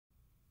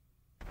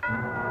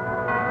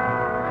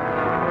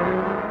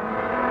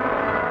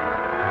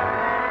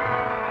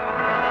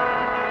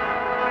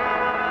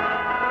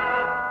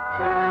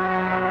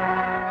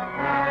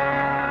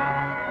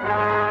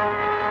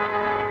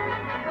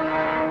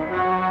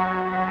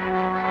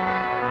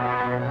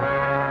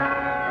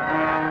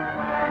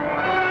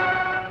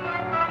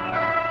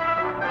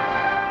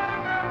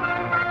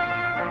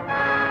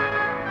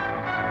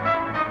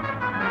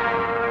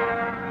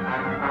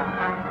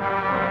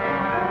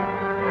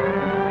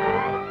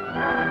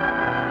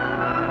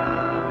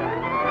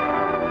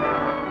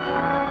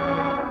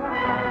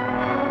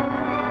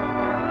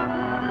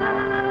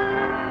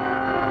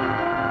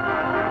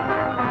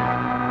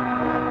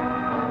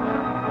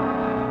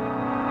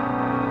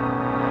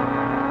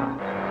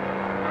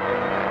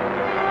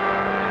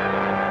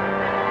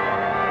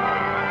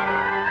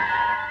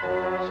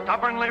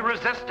Stubbornly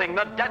resisting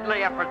the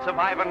deadly efforts of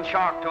Ivan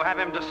Shark to have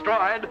him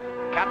destroyed,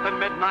 Captain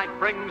Midnight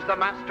brings the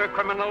master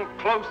criminal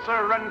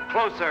closer and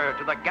closer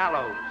to the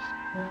gallows.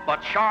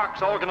 But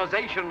Shark's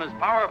organization is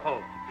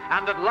powerful,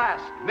 and at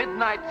last,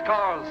 Midnight's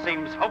cause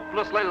seems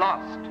hopelessly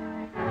lost.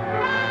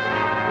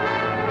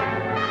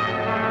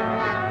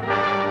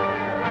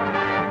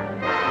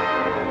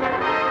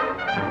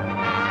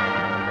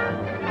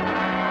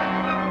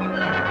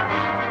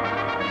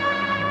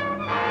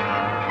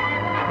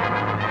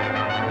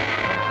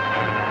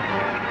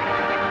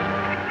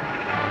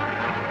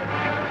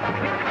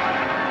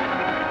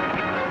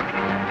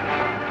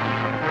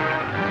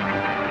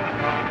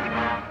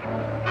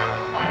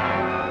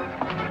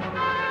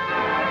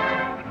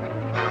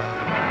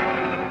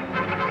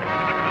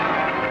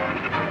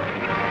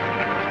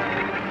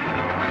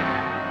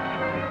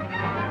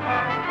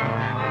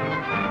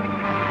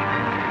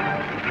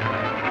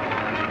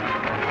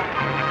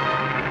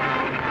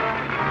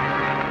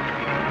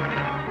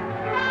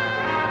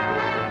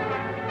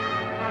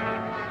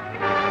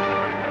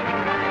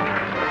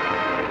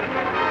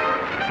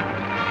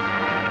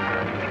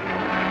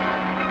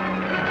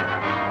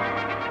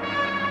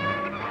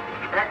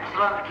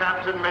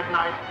 Captain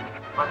Midnight,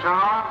 but your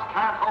arms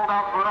can't hold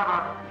out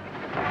forever.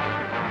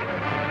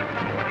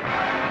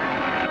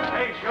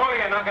 Hey, sure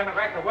you're not going to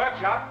wreck the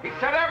workshop. He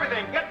said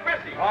everything. Get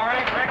busy. All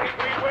right, wreck it,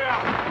 we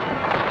will.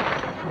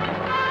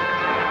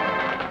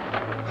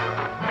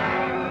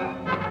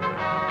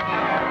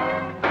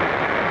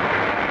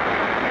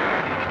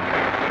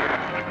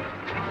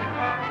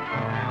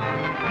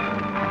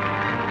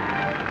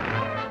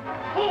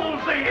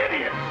 Fools, the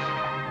idiots!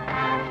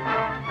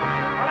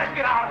 Well, let's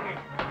get out of here.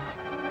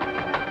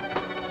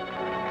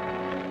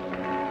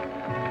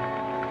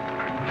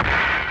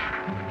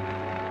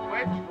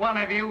 One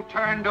of you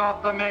turned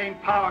off the main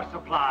power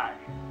supply.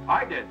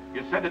 I did.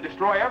 You said to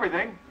destroy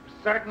everything.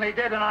 Certainly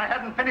did, and I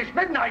hadn't finished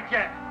midnight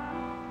yet.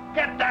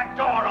 Get that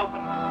door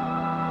open.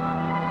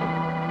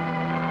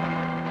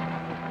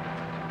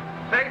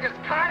 Fate is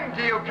kind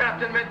to you,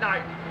 Captain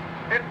Midnight.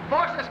 It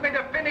forces me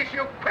to finish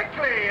you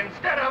quickly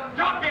instead of...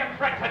 Drop your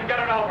threats and get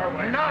it over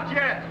with. Not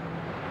yet.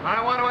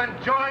 I want to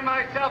enjoy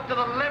myself to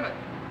the limit.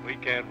 We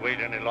can't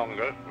wait any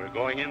longer. We're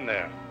going in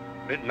there.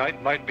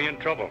 Midnight might be in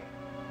trouble.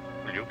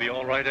 Will you be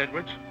all right,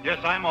 Edwards?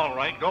 Yes, I'm all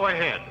right. Go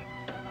ahead.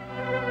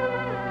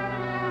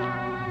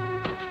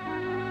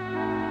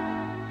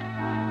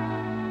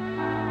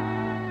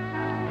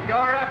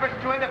 Your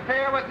efforts to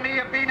interfere with me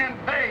have been in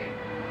vain.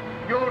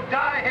 You'll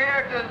die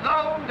here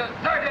disowned,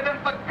 deserted, and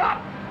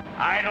forgotten.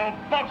 Idle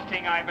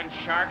boasting, Ivan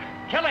Shark.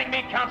 Killing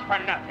me counts for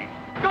nothing.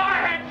 Go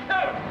ahead,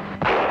 shoot!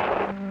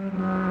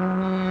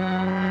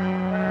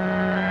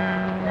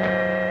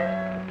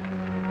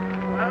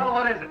 Well,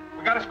 what is it?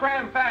 We gotta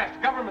scram fast.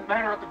 Government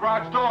men are at the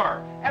garage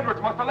door.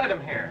 Edwards must have led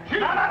him here.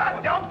 No,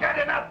 don't get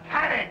in a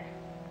panic.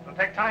 It'll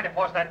take time to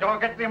force that door.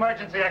 Get to the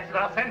emergency exit.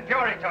 I'll send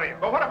Fury to you.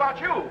 But what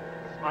about you?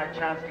 It's my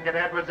chance to get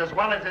Edwards as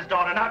well as his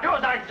daughter. Now do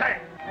as I say.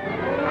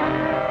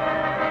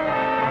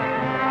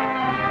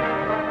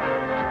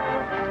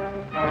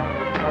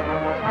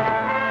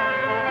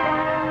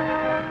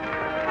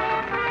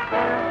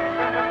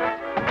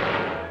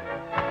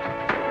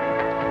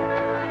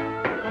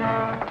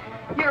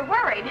 You're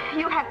worried.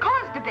 You have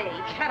cause to be.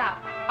 Shut up.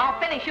 I'll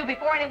finish you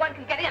before anyone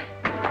can get in.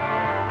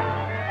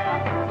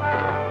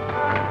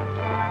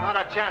 Not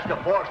a chance to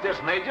force this,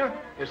 Major.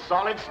 It's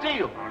solid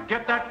steel.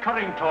 Get that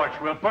cutting torch.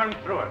 We'll burn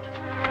through it.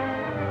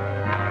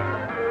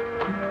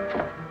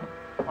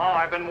 Oh,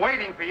 I've been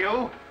waiting for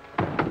you.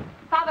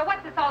 Father,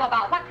 what's this all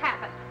about? What's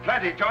happened?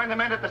 Plenty. Join the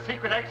men at the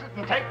secret exit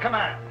and take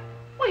command.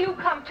 Will you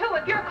come too?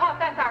 If you're caught,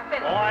 that's our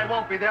finish. Oh, I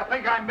won't be. They'll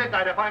think I'm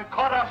Midnight. If I'm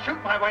caught, I'll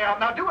shoot my way out.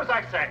 Now do as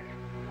I say.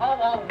 Oh,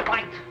 all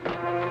right.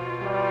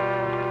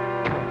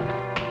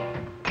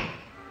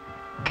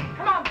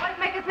 Come on, boys,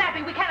 make it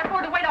snappy. We can't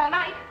afford to wait all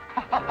night.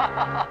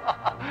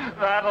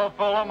 That'll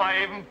fool them.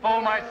 I even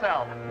fool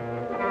myself.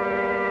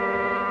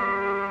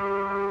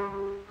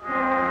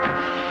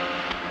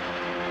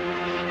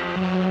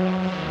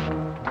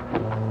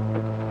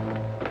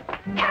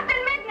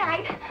 Captain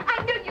Midnight!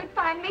 I knew you'd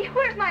find me.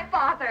 Where's my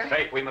father?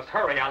 Safe. We must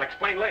hurry. I'll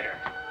explain later.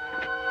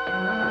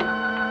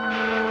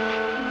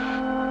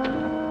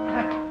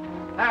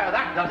 There,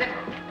 that does it.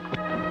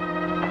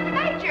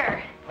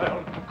 Major!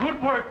 Well,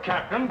 good work,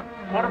 Captain.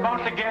 What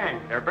about the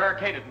gang? They're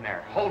barricaded in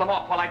there. Hold them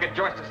off while I get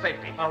Joyce to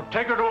safety. I'll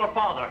take her to her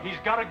father. He's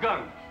got a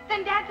gun.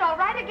 Then Dad's all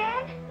right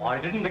again? Why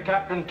didn't the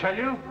captain tell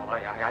you? Well,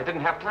 I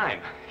didn't have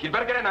time. You'd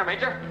better get in there,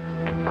 Major.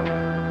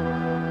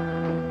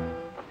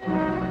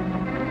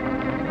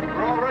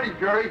 We're all ready,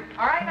 Fury.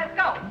 All right, let's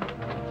go.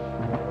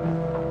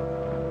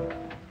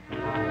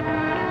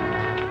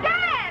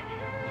 Dad!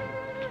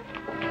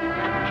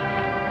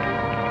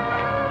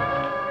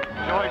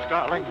 Joyce,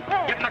 darling.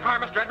 Get in the car,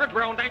 Mr. Edwards.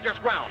 We're on dangerous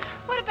ground.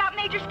 What about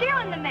Major Steele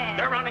and the men?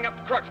 They're rounding up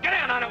the crooks. Get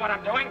in. I know what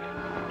I'm doing.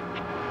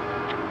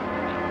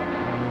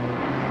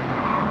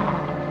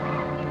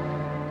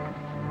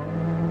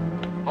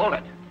 Hold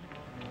it.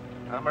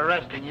 I'm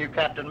arresting you,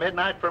 Captain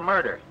Midnight, for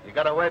murder. You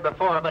got away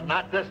before, but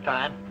not this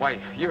time.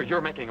 Why,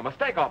 you're making a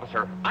mistake,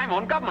 officer. I'm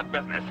on government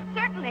business.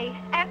 Certainly.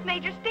 Ask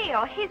Major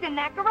Steele. He's in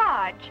that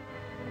garage.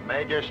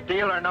 Major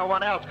Steele or no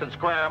one else can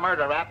square a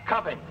murder rap.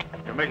 Cuff him.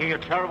 You're making a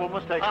terrible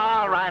mistake.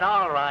 All right,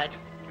 all right.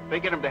 If they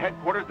get him to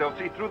headquarters, they'll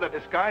see through the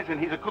disguise, and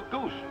he's a cooked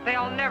goose.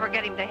 They'll never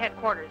get him to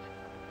headquarters.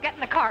 Get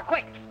in the car,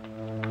 quick.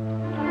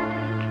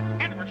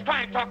 Edwards,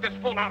 try and talk this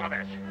fool out of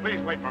this.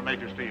 Please wait for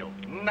Major Steele.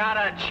 Not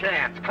a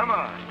chance. Come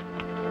on.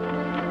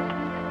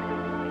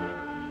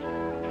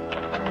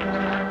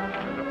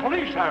 The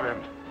police have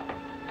him.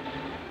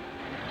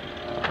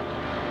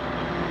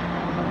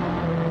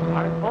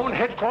 I phoned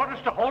headquarters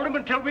to hold him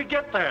until we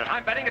get there.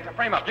 I'm betting it's a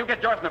frame-up. You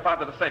get Joyce and the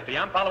father to safety.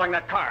 I'm following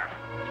that car.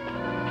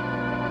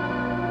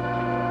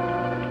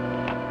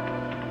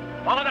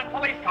 Follow that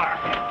police car.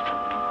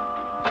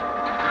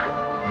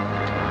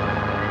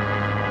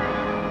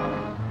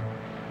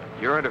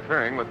 You're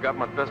interfering with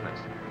government business.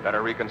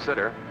 Better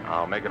reconsider.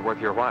 I'll make it worth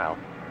your while.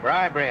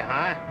 Bribery,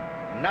 huh?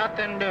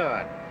 Nothing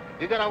doing.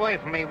 You got away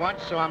from me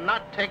once, so I'm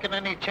not taking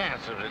any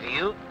chances with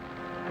you.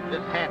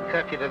 Just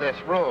handcuff you to this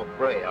rope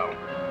rail.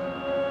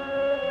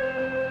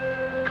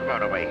 Come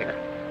on away here.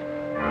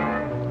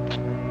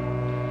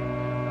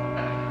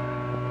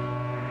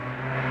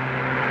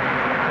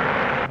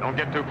 Don't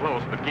get too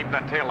close, but keep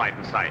that tail light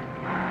in sight.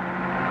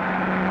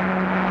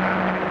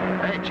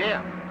 Hey,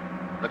 Jim.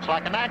 Looks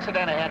like an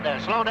accident ahead there.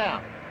 Slow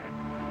down.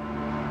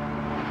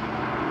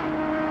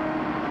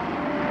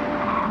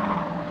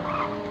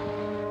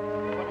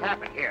 What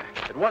happened here?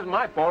 It wasn't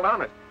my fault,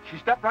 honest. She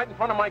stepped right in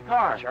front of my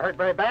car. She hurt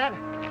very bad?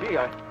 Gee,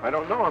 I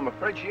don't know. I'm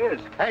afraid she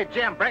is. Hey,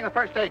 Jim, bring the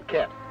first aid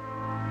kit.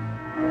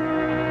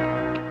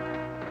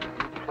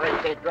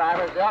 First aid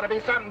drivers, there ought to be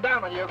something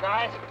done with you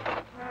guys.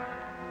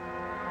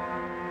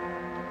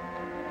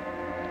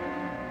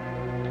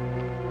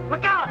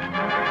 Look out!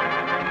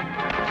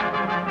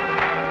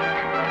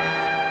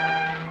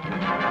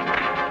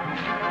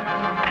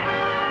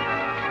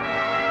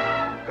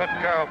 Good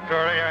girl,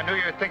 Dory. I knew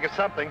you'd think of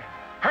something.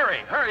 Hurry,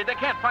 hurry. They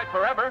can't fight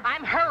forever.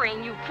 I'm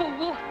hurrying, you fool.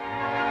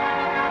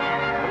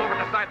 Pull over to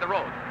the side of the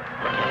road.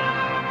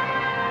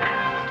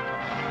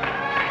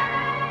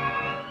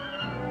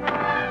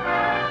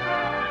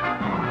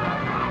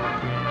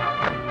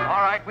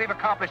 All right, we've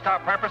accomplished our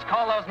purpose.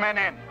 Call those men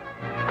in.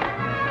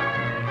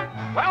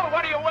 Well,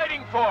 what are you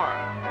waiting for?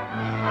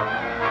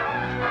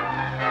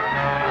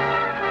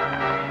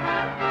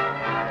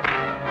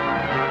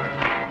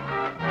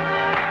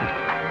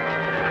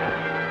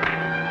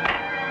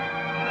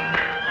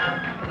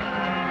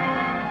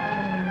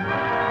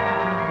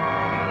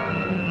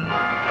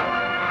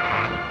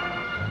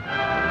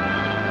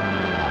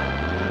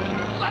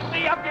 Let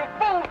me up, you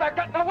fools! They're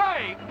getting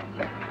away!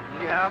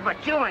 Yeah,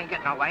 but you ain't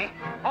getting away.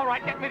 All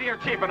right, get me to your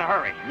chief in a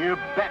hurry. You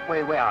bet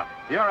we will.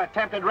 Your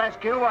attempted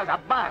rescue was a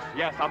bust.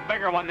 Yes, a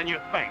bigger one than you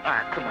think.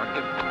 Come on,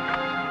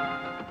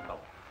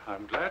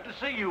 I'm glad to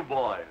see you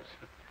boys.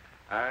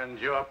 And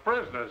you're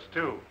prisoners,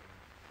 too.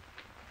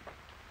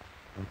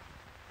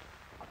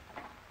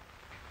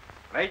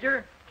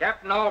 Major,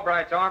 Captain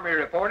Albright's army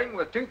reporting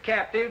with 2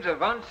 captives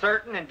of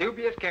uncertain and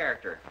dubious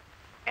character.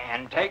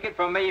 And take it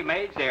from me,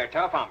 mates, they're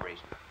tough hombres.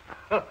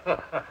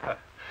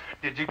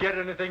 Did you get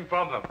anything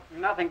from them?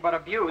 Nothing but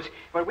abuse,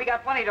 but we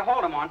got plenty to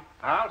hold them on.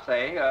 I'll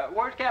say,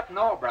 where's Captain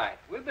Albright?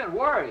 We've been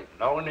worried.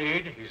 No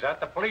need. He's at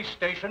the police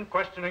station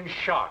questioning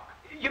Shark.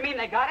 You mean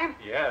they got him?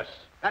 Yes.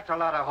 That's a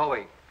lot of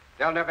hoeing.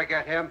 They'll never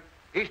get him.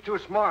 He's too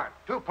smart,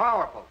 too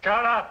powerful.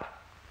 Shut up!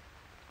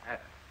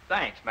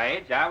 Thanks,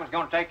 Mage. I was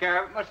going to take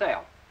care of it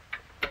myself.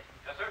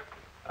 Yes,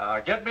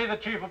 sir. Get me the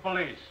chief of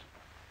police.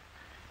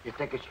 You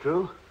think it's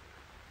true?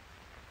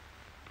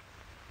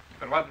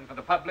 If it wasn't for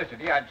the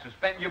publicity, I'd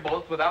suspend you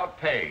both without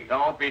pay.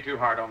 Don't be too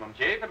hard on them,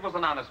 Chief. It was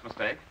an honest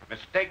mistake.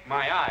 Mistake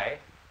my eye.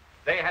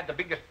 They had the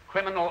biggest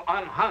criminal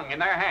unhung in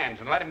their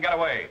hands and let him get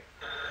away.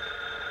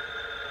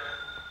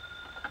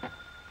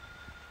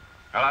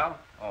 Hello?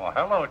 Oh,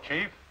 hello,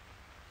 Chief.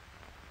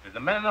 Did the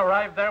men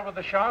arrive there with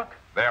the Shark?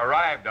 They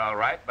arrived all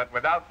right, but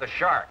without the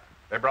Shark.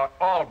 They brought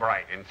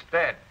Albright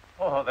instead.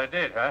 Oh, they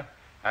did, huh?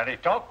 And he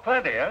talked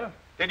plenty, huh?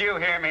 Did you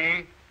hear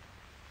me?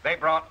 They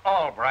brought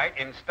Albright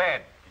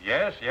instead.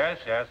 Yes.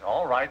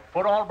 All right.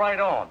 Put Albright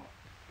on.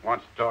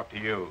 Wants to talk to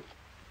you.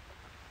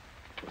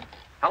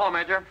 Hello,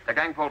 Major. The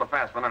gang pulled a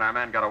fast one and our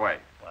man got away.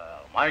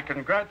 Well, my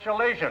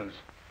congratulations.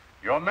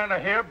 Your men are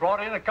here,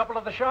 brought in a couple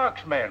of the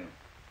Shark's men.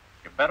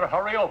 You better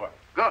hurry over.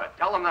 Good.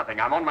 Tell them nothing.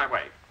 I'm on my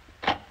way.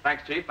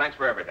 Thanks, Chief. Thanks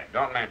for everything.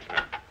 Don't mention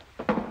it.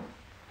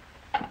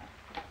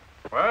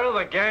 Well,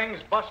 the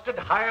gang's busted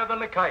higher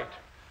than a kite.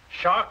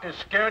 Shark is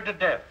scared to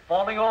death,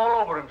 falling all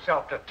over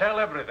himself to tell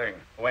everything.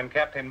 When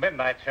Captain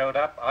Midnight showed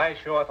up, I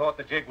sure thought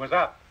the jig was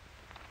up.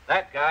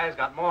 That guy's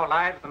got more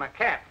lives than a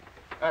cat.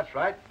 That's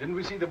right. Didn't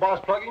we see the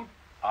boss plug him?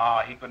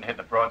 Oh, he couldn't hit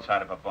the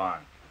broadside of a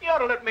barn. You ought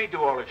to let me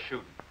do all this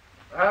shooting.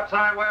 Perhaps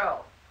I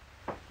will.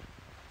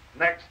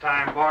 Next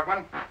time,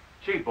 Borgman.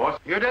 Chief, boss.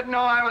 You didn't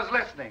know I was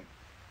listening.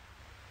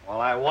 Well,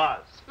 I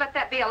was. Let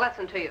that be a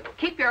lesson to you.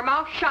 Keep your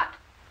mouth shut.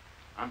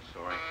 I'm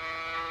sorry.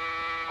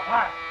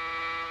 Quiet.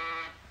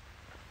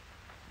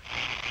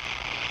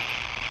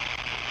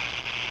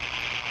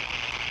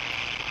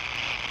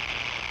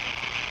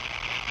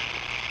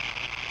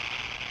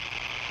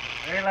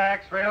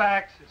 Relax,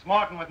 relax. It's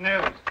Morton with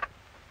news.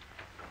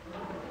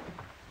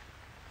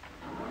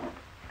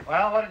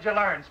 Well, what did you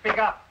learn? Speak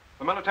up.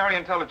 The military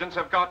intelligence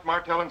have got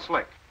Martell and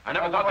Slick. I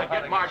never thought they'd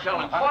get Marshall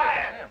and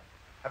Quiet!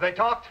 Have they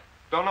talked?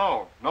 Don't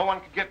know. No one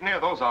could get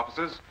near those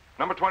offices.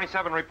 Number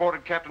 27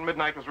 reported Captain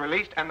Midnight was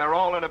released, and they're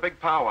all in a big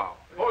powwow.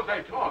 Suppose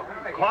they talk.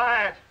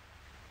 Quiet!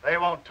 They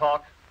won't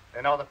talk.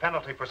 They know the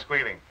penalty for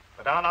squealing.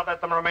 But I'll not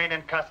let them remain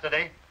in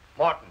custody.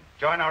 Morton,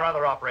 join our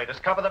other operators.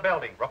 Cover the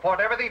building.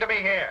 Report everything to me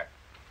here.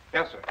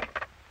 Yes, sir.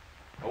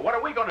 Well, what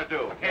are we going to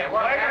do? Wait until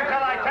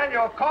I tell you,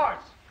 of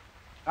course.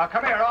 Now,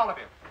 come here, all of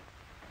you.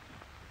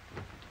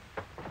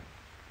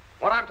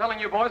 What I'm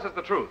telling you, boys, is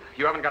the truth.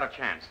 You haven't got a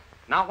chance.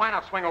 Now, why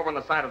not swing over on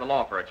the side of the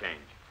law for a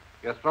change?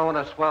 You're throwing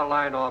a swell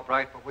line,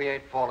 Albright, but we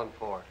ain't falling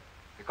for it.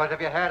 Because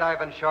if you had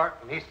Ivan Sharp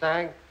and he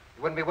sang,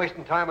 you wouldn't be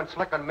wasting time on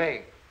Slick on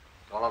me.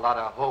 It's all a lot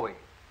of hooey.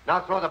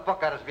 Now throw the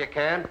book at us if you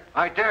can.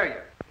 I dare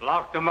you.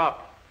 Lock them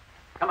up.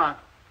 Come on.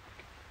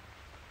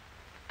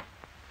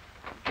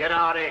 Get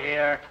out of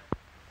here.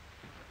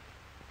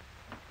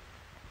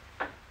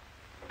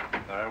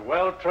 They're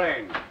well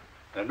trained.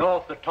 They know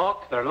if they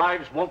talk, their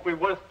lives won't be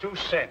worth 2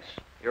 cents.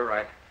 You're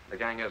right. The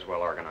gang is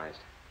well organized.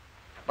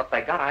 But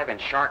they got Ivan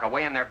Shark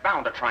away, and they're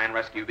bound to try and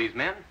rescue these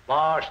men.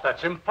 Boss,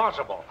 that's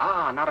impossible.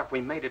 Ah, not if we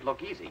made it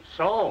look easy.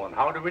 So, and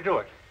how do we do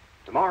it?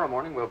 Tomorrow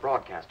morning, we'll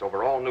broadcast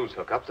over all news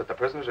hookups that the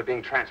prisoners are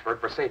being transferred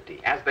for safety,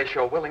 as they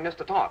show willingness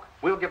to talk.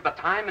 We'll give the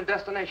time and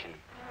destination.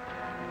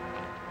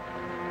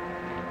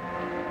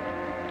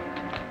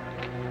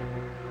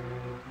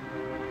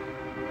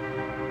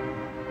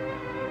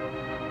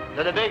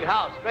 To the big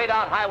house, straight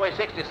out Highway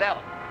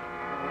 67.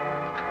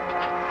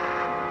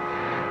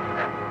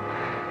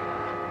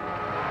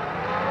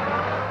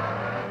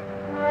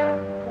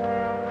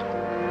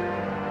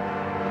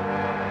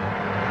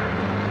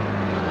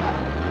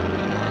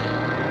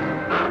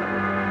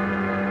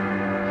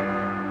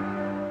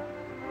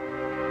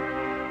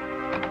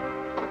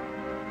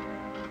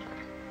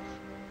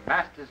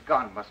 Master's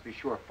gun must be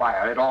sure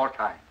fire at all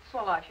times.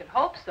 Well, I should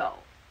hope so.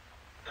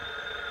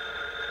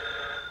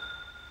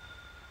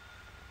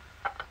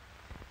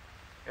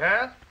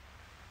 Yes?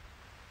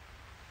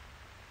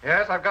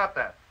 Yes, I've got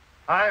that.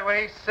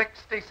 Highway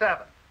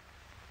 67.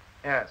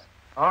 Yes.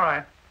 All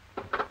right.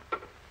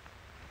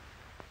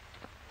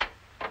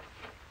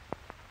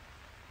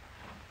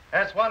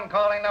 S1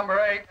 calling number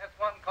 8.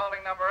 S1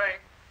 calling number 8.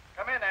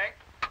 Come in,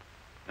 8.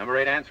 Number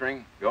 8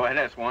 answering. Go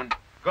ahead, S1.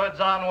 Goods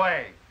on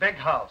way. Big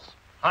house.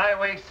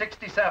 Highway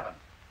 67.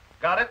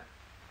 Got it?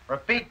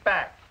 Repeat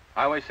back.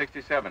 Highway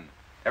 67.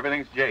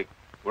 Everything's Jake.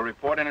 We'll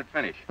report in at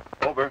finish.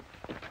 Over.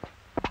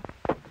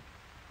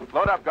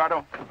 Load up,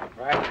 Gardo.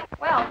 Right.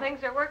 Well,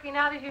 things are working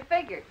out as you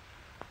figured.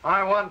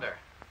 I wonder.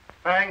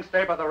 Fang,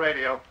 stay by the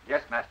radio.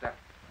 Yes, Master.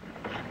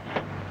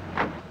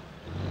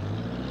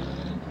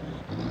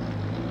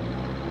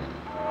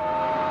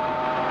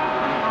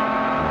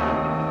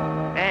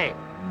 Hey,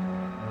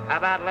 how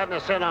about letting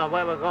us in on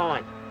where we're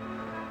going?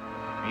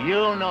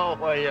 You know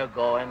where you're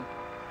going.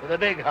 To the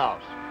big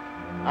house.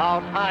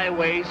 Out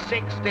Highway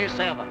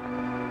 67.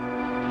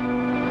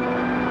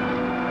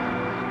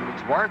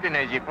 It's working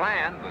as you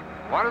planned, but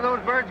what are those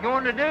birds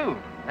going to do?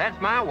 That's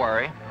my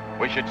worry.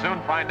 We should soon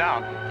find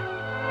out.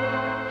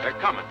 They're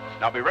coming.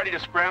 Now be ready to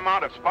spray them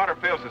out if Spotter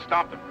fails to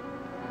stop them.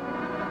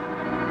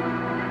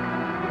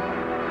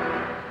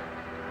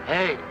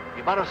 Hey,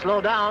 you better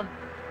slow down.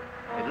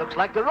 It looks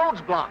like the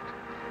road's blocked.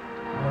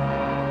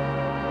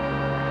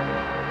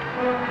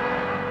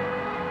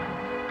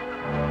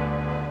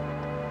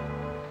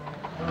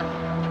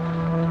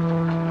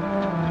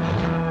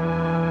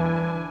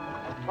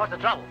 What's the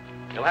trouble?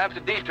 You'll have to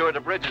detour the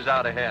bridges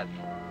out ahead.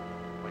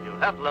 Well, you'll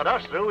have to let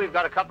us through. We've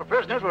got a couple of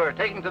prisoners we're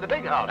taking to the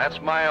big house.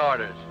 That's my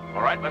orders.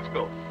 All right, let's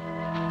go.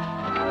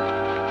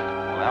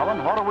 Well,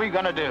 Ellen, what are we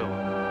gonna do?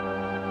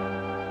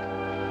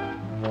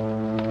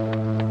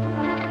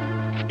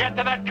 Get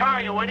to that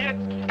car, you idiots!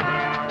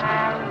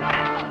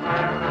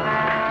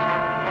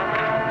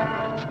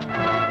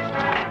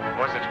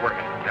 Boys, it's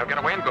working. They'll get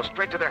away and go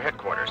straight to their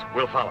headquarters.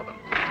 We'll follow them.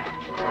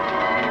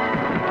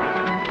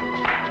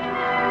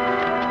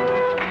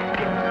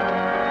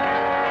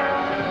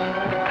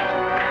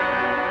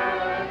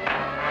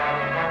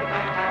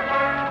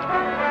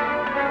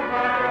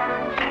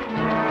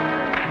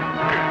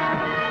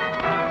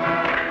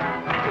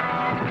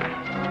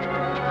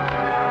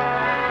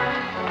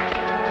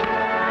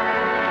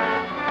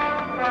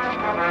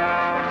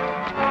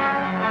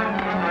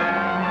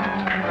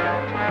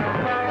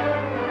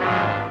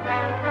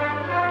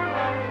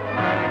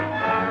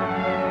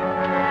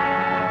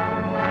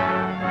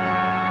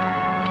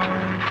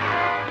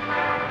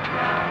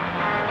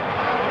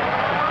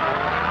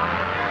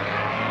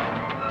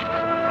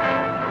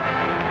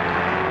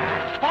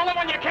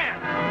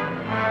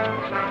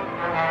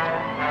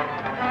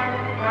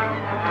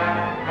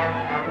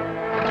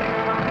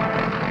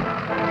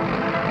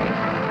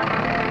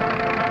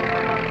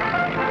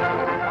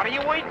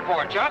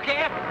 Jockey?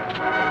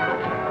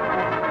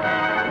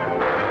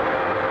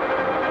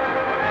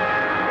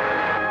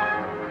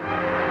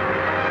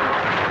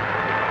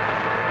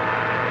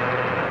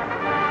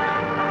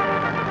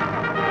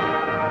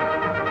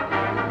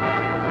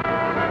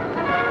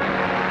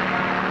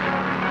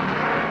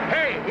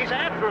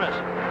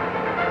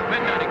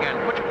 right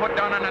again. Put your foot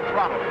down on the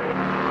throttle.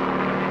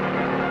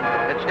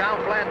 It's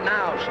down flat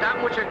now.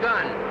 Stop with your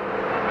gun.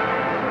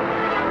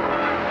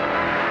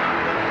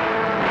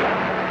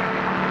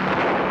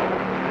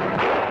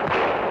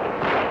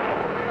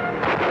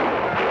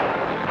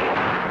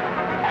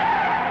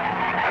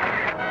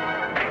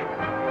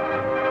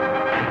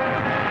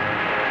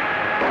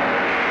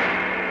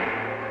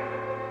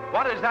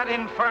 What is that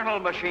infernal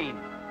machine?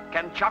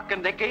 Can Chuck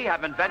and Dickie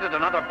have invented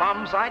another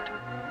bomb site?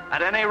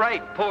 At any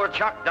rate, poor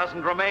Chuck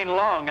doesn't remain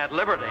long at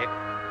liberty.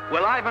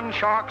 Will Ivan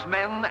Shark's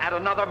men add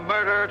another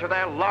murder to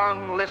their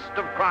long list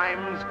of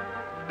crimes?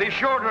 Be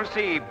sure to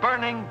see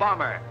Burning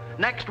Bomber,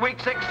 next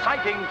week's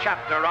exciting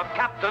chapter of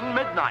Captain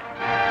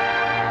Midnight.